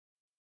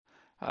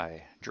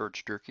Hi,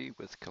 George Durkee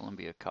with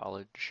Columbia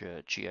College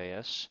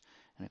GIS,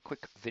 and a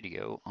quick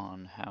video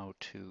on how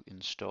to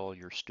install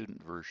your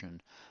student version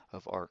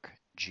of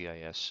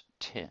ArcGIS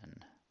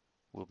 10.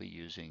 We'll be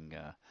using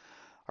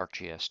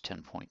ArcGIS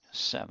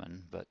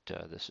 10.7, but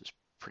this is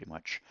pretty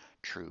much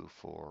true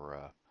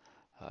for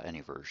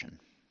any version.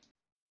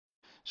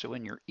 So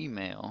in your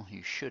email,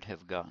 you should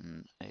have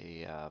gotten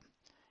a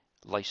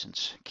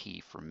license key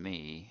from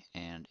me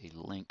and a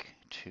link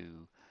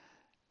to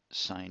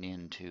sign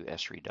in to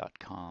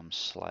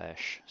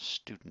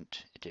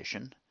esri.com/student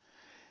edition.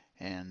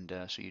 And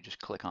so you just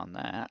click on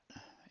that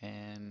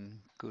and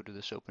go to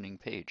this opening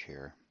page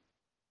here.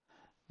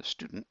 The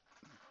student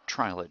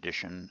trial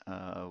edition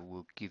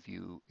will give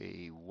you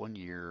a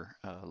 1-year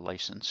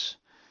license,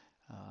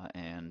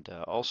 and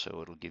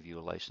also it'll give you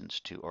a license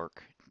to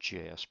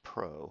ArcGIS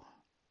Pro.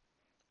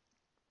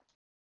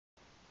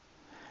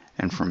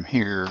 And from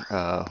here,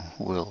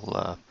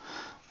 we'll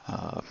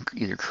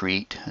either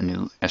create a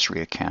new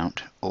Esri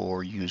account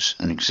or use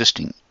an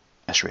existing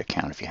Esri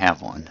account if you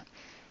have one.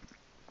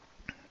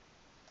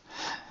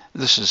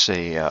 This is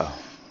a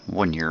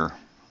 1-year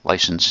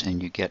license,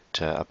 and you get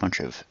a bunch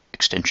of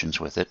extensions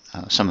with it.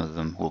 Some of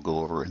them we'll go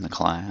over in the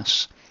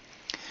class.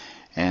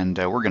 And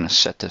we're going to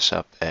set this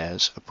up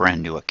as a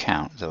brand new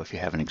account, though if you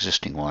have an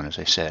existing one, as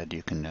I said,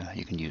 you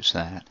can use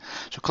that.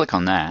 So click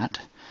on that,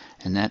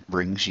 and that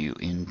brings you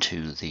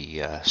into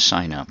the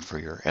sign up for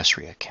your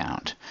Esri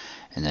account.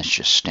 And that's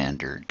just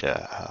standard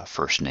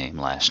first name,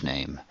 last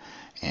name,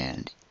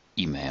 and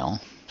email.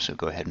 So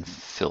go ahead and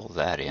fill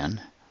that in.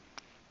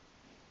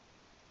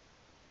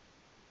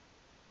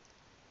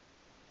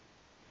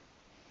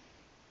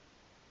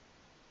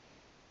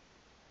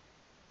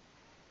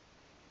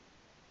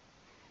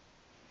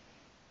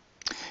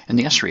 And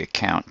the Esri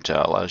account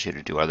allows you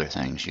to do other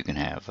things. You can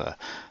have,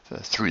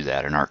 through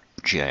that, an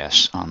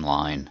ArcGIS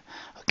Online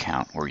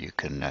account where you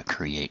can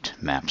create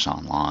maps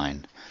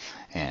online.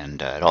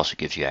 And it also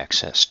gives you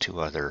access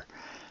to other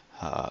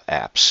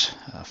apps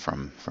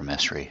from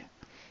Esri.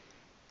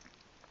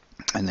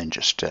 And then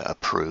just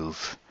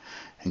approve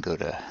and go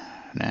to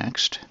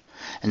next.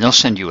 And they'll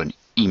send you an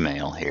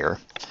email here.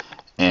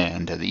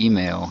 And the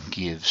email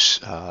gives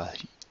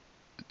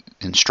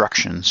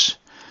instructions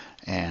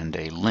and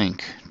a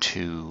link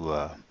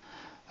to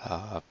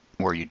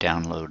where you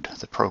download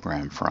the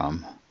program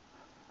from,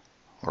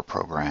 or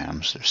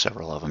programs. There's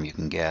several of them you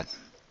can get.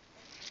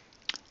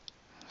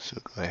 So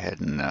go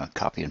ahead and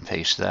copy and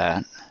paste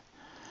that.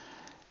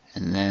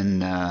 And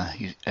then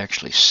you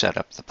actually set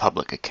up the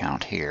public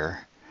account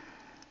here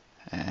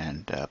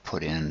and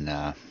put in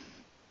a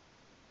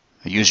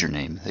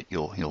username that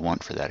you'll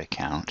want for that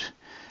account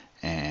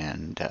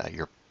and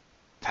your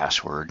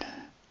password.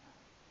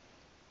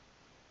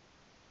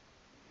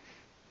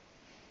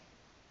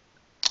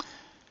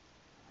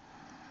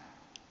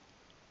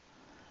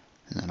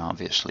 And then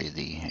obviously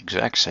the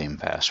exact same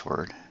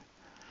password.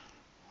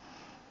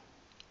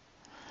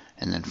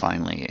 And then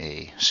finally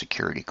a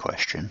security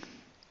question.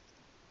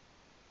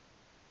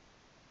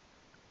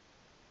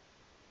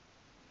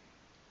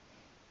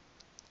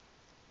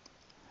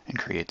 And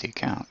create the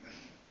account.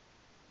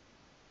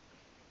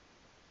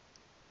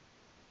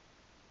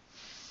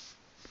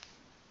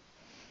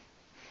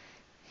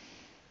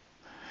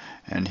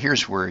 And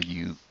here's where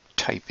you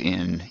type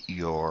in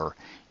your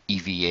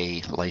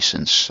EVA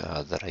license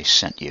that I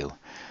sent you,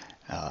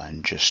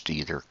 and just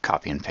either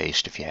copy and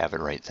paste if you have it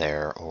right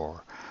there,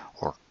 or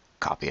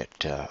copy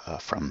it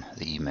from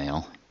the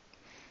email.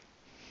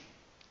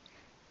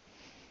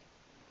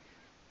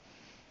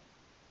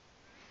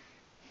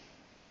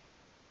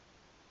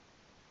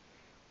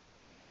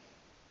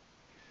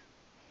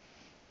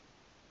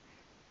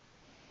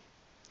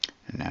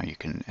 And now you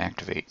can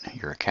activate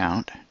your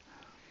account.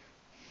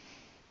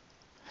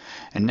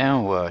 And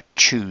now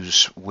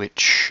choose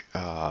which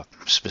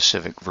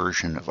specific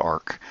version of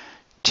Arc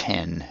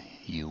 10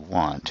 you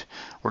want.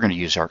 We're going to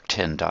use Arc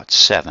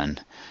 10.7,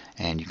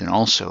 and you can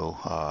also,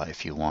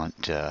 if you want,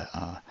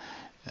 download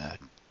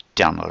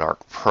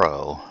Arc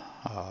Pro.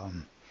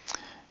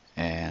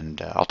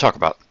 And I'll talk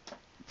about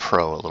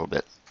Pro a little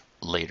bit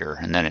later,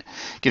 and then it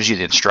gives you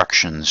the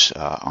instructions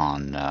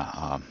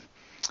on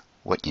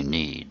what you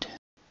need.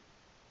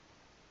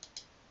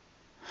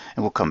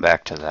 And we'll come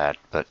back to that,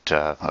 but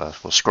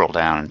we'll scroll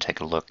down and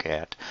take a look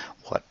at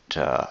what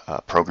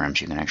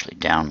programs you can actually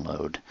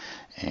download.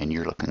 And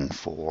you're looking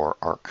for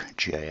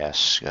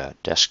ArcGIS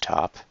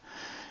Desktop,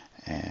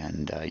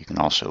 and you can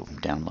also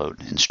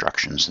download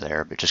instructions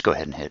there, but just go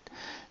ahead and hit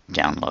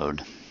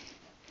download.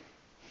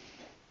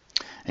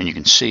 And you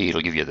can see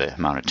it'll give you the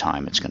amount of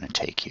time it's going to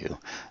take you.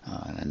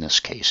 In this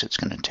case, it's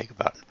going to take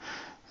about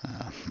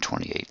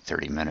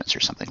 28-30 minutes or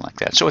something like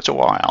that. So it's a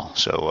while.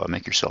 So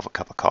make yourself a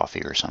cup of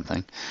coffee or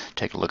something.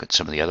 Take a look at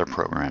some of the other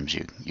programs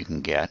you can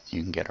get.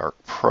 You can get Arc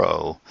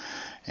Pro,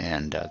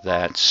 and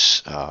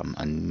that's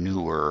a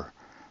newer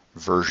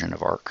version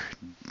of Arc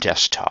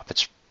Desktop.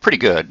 It's pretty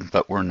good,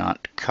 but we're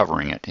not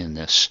covering it in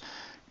this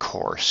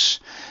course.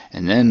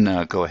 And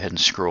then go ahead and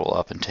scroll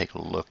up and take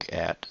a look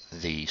at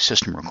the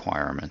system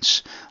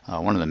requirements.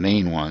 One of the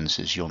main ones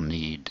is you'll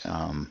need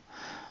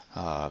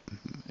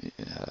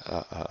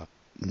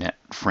Net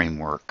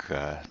Framework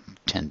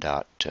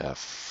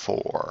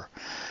 10.4.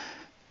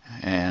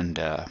 And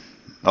oh,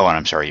 and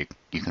I'm sorry,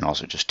 you can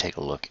also just take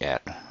a look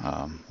at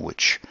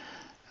which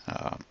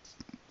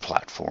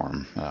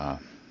platform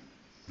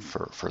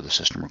for the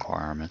system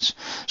requirements.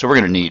 So we're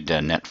going to need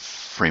Net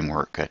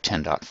Framework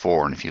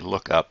 10.4, and if you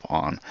look up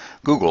on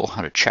Google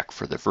how to check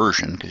for the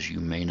version, because you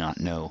may not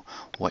know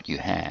what you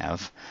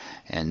have,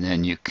 and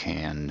then you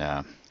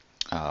can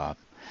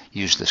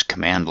use this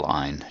command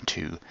line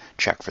to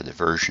check for the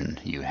version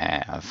you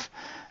have.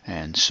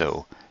 And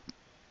so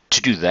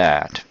to do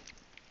that,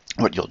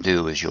 what you'll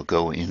do is you'll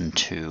go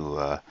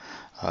into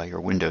your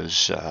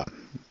Windows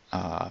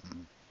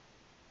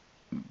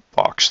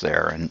box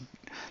there and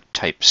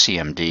type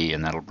CMD,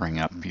 and that'll bring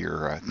up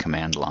your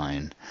command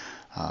line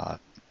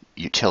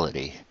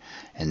utility,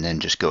 and then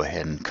just go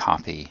ahead and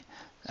copy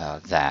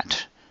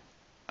that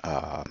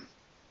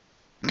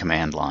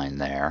command line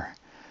there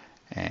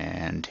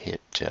and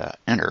hit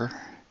enter,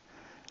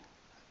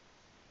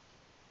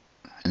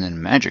 and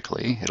then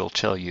magically it'll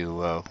tell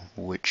you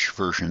which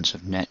versions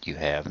of Net you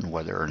have and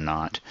whether or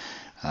not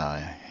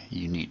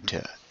you need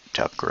to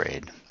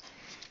upgrade.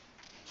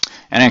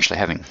 And actually,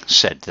 having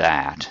said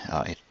that,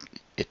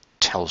 it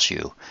tells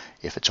you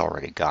if it's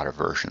already got a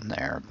version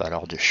there, but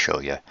I'll just show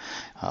you.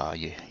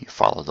 You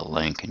follow the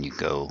link and you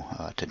go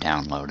to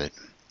download it.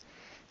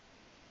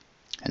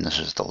 And this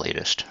is the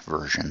latest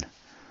version.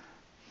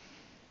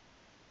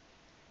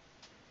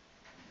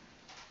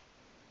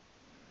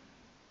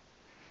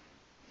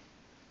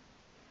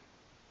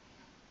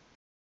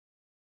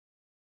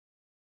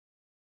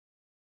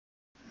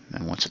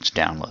 And once it's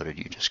downloaded,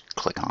 you just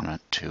click on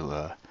it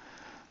to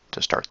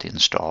start the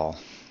install.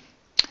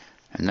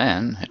 And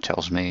then it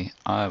tells me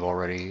I've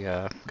already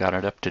got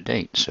it up to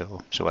date,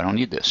 so I don't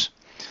need this.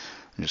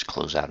 I'll just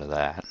close out of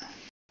that.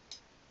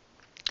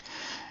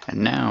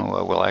 And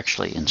now we'll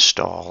actually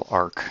install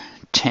Arc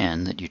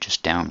 10 that you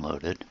just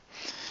downloaded.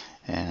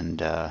 And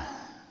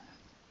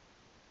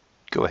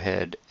go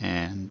ahead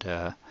and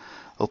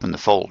open the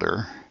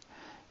folder,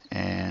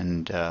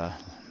 and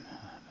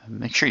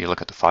make sure you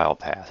look at the file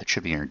path. It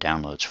should be in your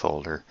downloads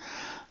folder,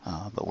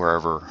 but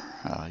wherever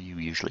you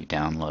usually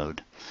download.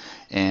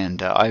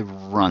 And I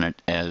run it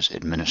as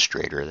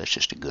administrator. That's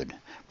just a good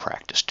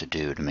practice to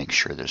do to make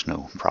sure there's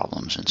no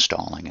problems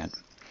installing it.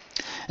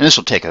 And this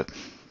will take a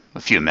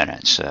few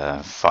minutes,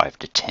 5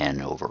 to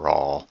 10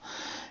 overall.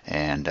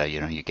 And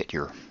you get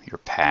your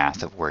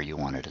path of where you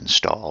want it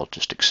installed.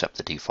 Just accept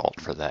the default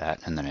for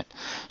that, and then it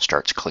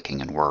starts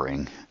clicking and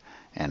whirring.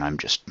 And I'm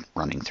just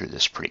running through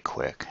this pretty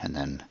quick, and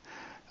then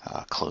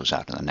close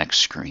out to the next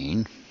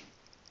screen.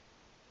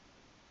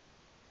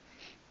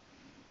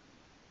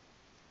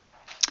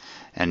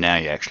 And now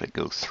you actually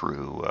go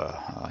through,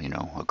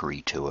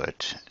 agree to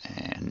it,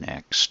 and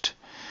next,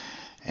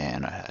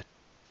 and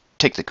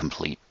take the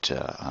complete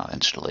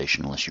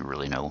installation unless you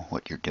really know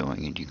what you're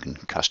doing, and you can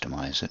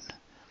customize it.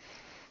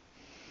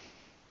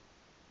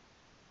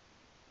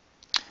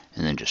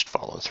 And then just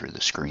follow through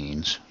the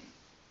screens.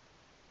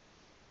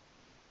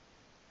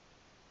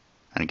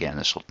 And again,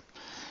 this will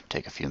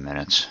take a few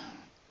minutes.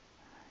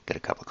 Get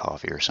a cup of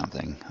coffee or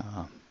something.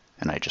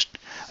 And I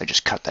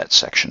just cut that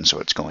section so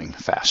it's going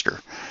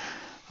faster.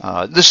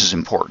 This is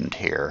important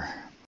here.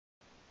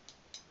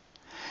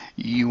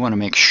 You want to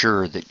make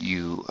sure that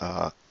you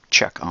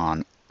check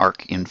on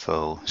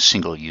ArcInfo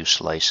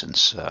single-use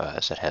license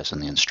as it has in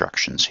the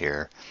instructions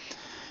here.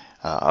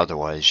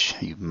 Otherwise,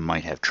 you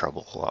might have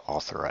trouble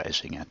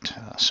authorizing it.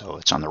 So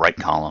it's on the right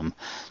column,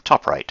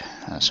 top right.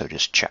 So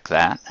just check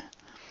that.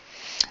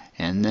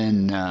 And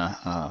then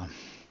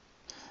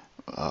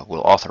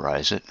we'll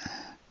authorize it.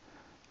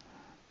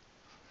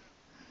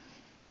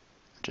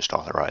 Just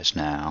authorize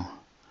now.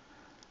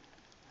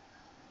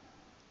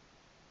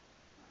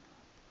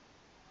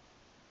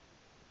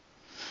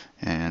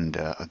 And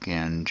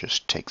again,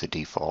 just take the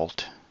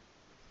default.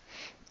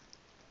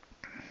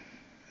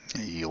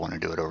 You want to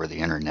do it over the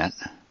internet.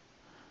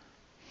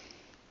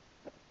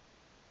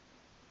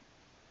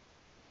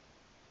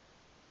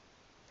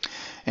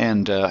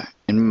 And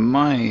in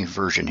my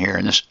version here,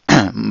 and this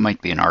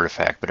might be an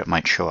artifact, but it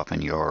might show up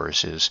in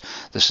yours,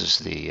 this is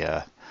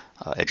the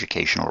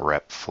educational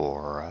rep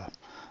for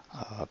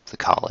the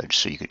college,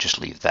 so you could just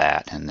leave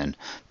that and then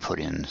put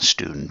in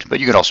student, but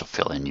you could also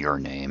fill in your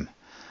name,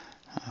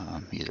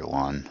 either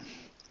one,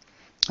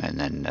 and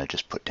then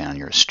just put down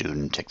you're a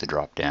student, take the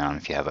drop down.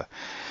 If you have a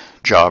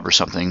job or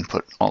something,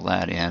 put all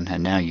that in,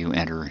 and now you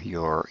enter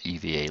your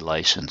EVA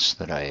license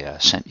that I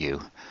sent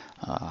you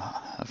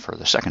for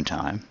the second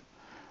time.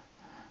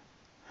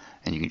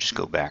 And you can just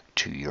go back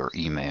to your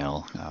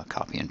email,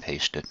 copy and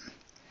paste it,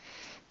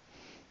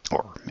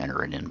 or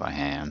enter it in by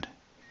hand.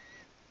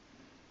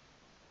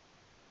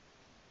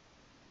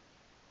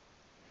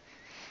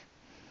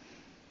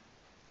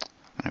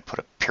 And I put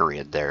a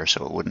period there,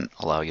 so it wouldn't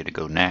allow you to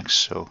go next,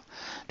 so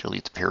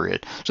delete the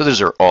period. So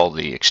those are all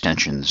the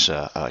extensions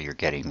you're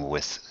getting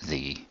with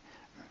the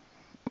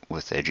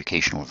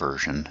educational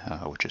version,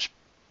 which is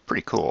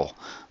pretty cool.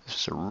 This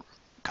is a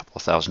couple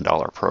of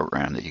 $1,000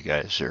 program that you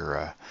guys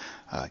are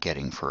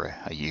getting for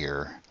a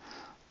year.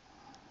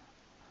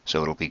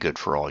 So it'll be good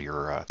for all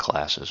your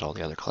classes, all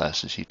the other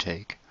classes you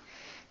take.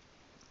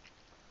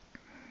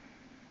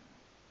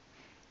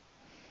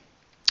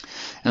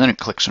 And then it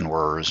clicks and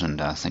whirs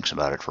and thinks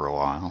about it for a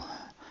while.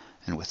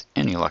 And with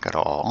any luck at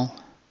all,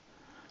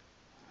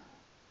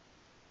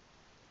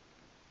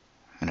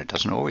 and it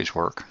doesn't always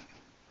work,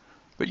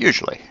 but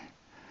usually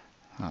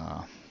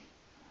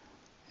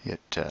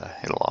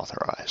it'll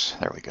authorize.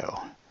 There we go.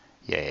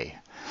 Yay.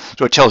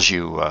 So it tells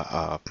you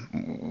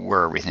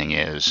where everything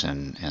is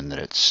and that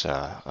it's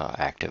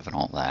active and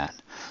all that.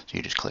 So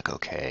you just click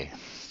OK.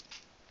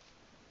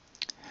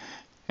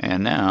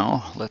 And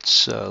now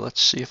let's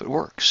see if it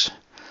works.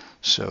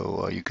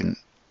 So you can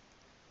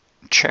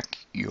check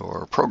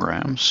your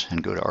programs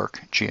and go to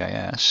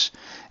ArcGIS,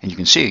 and you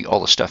can see all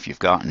the stuff you've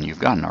gotten. You've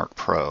gotten Arc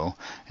Pro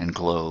and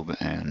Globe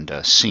and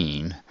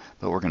Scene,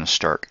 but we're going to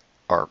start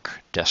Arc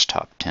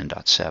Desktop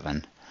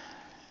 10.7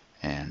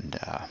 and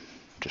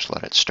just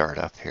let it start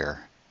up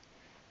here.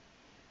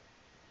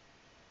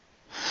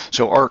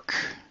 So Arc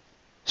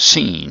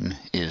Scene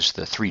is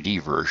the 3D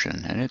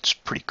version, and it's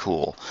pretty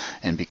cool.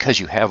 And because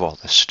you have all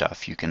this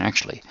stuff, you can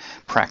actually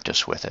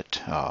practice with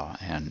it.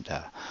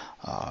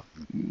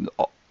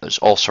 There's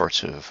all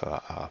sorts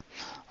of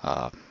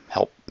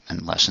help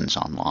and lessons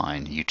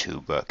online.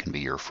 YouTube can be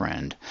your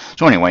friend.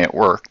 So anyway, it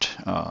worked.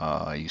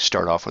 You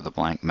start off with a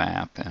blank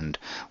map, and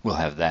we'll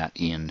have that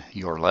in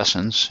your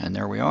lessons, and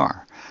there we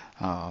are.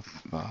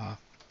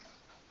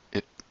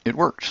 It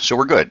worked. So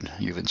we're good.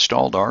 You've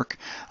installed Arc.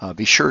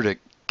 Be sure to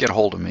get a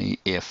hold of me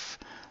if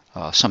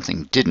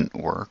something didn't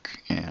work,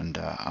 and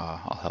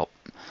I'll help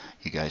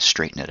you guys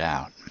straighten it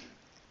out.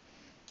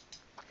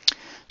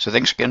 So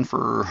thanks again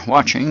for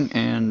watching,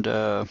 and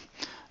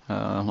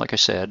like I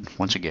said,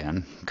 once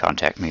again,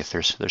 contact me if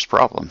there's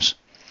problems.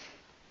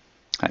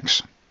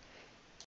 Thanks.